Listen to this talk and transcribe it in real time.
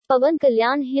Pawan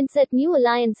Kalyan hints at new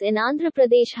alliance in Andhra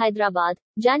Pradesh, Hyderabad.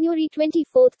 January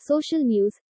 24. Social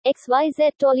news.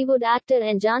 XYZ Tollywood actor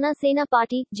and Jana Sena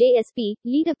Party (JSP)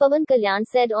 leader Pawan Kalyan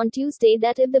said on Tuesday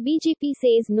that if the BJP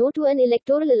says no to an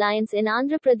electoral alliance in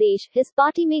Andhra Pradesh, his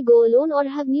party may go alone or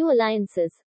have new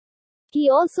alliances. He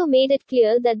also made it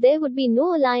clear that there would be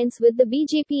no alliance with the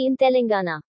BJP in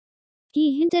Telangana.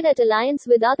 He hinted at alliance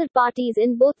with other parties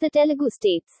in both the Telugu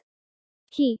states.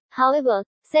 He, however,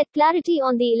 said clarity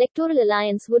on the electoral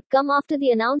alliance would come after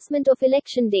the announcement of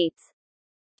election dates.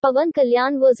 Pawan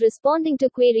Kalyan was responding to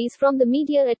queries from the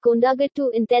media at Kondagattu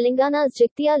in Telangana's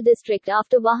Jagtial district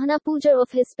after Vahana Puja of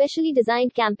his specially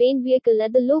designed campaign vehicle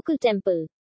at the local temple.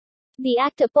 The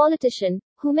actor-politician,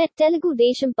 who met Telugu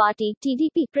Desam Party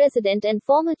 (TDP) president and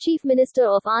former Chief Minister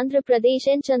of Andhra Pradesh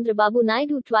N. Chandrababu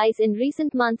Naidu twice in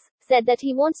recent months, said that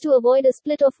he wants to avoid a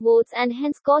split of votes and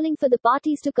hence calling for the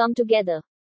parties to come together.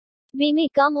 They may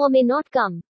come or may not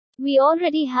come. We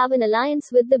already have an alliance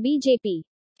with the BJP.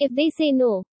 If they say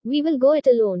no, we will go it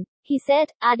alone, he said,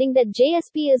 adding that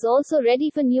JSP is also ready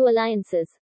for new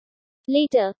alliances.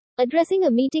 Later, addressing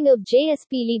a meeting of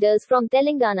JSP leaders from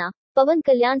Telangana, Pawan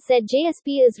Kalyan said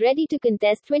JSP is ready to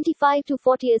contest 25 to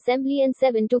 40 Assembly and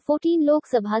 7 to 14 Lok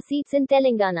Sabha seats in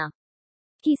Telangana.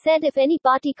 He said if any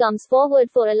party comes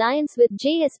forward for alliance with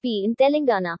JSP in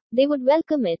Telangana, they would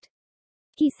welcome it.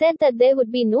 He said that there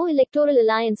would be no electoral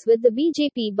alliance with the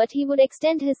BJP but he would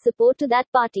extend his support to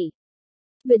that party.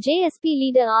 The JSP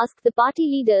leader asked the party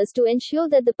leaders to ensure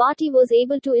that the party was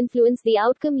able to influence the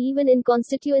outcome even in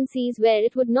constituencies where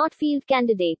it would not field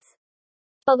candidates.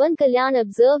 Pawan Kalyan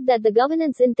observed that the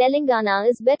governance in Telangana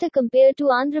is better compared to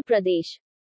Andhra Pradesh.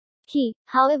 He,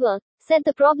 however, said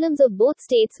the problems of both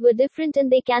states were different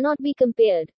and they cannot be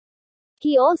compared.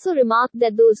 He also remarked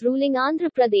that those ruling Andhra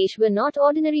Pradesh were not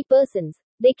ordinary persons.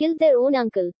 They killed their own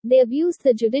uncle, they abused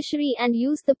the judiciary and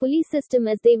used the police system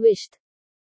as they wished.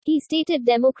 He stated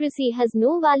democracy has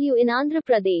no value in Andhra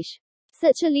Pradesh.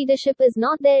 Such a leadership is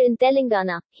not there in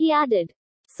Telangana, he added.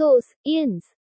 Source: IANS.